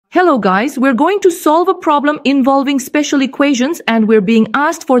Hello guys, we're going to solve a problem involving special equations and we're being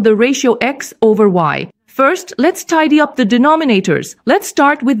asked for the ratio x over y. First, let's tidy up the denominators. Let's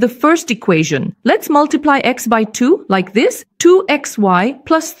start with the first equation. Let's multiply x by 2 like this. 2xy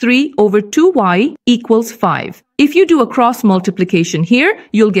plus 3 over 2y equals 5. If you do a cross multiplication here,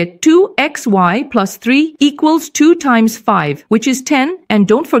 you'll get 2xy plus 3 equals 2 times 5, which is 10, and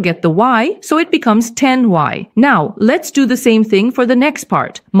don't forget the y, so it becomes 10y. Now, let's do the same thing for the next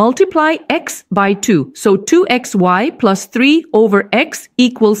part. Multiply x by 2, so 2xy plus 3 over x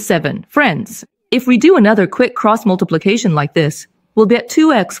equals 7. Friends, if we do another quick cross multiplication like this, we'll get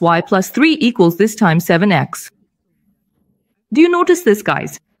 2xy plus 3 equals this time 7x. Do you notice this,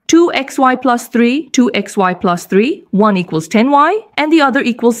 guys? 2xy plus 3, 2xy plus 3, one equals 10y, and the other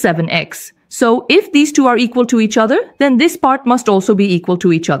equals 7x. So if these two are equal to each other, then this part must also be equal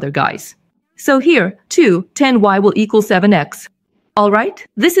to each other, guys. So here, 10y will equal 7x. Alright,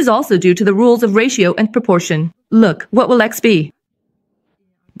 this is also due to the rules of ratio and proportion. Look, what will x be?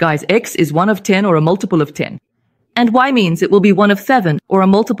 Guys, x is 1 of 10 or a multiple of 10. And y means it will be 1 of 7 or a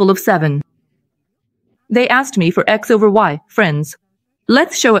multiple of 7. They asked me for x over y, friends.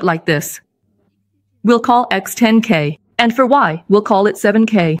 Let's show it like this. We'll call x 10k, and for y, we'll call it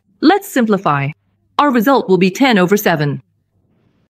 7k. Let's simplify. Our result will be 10 over 7.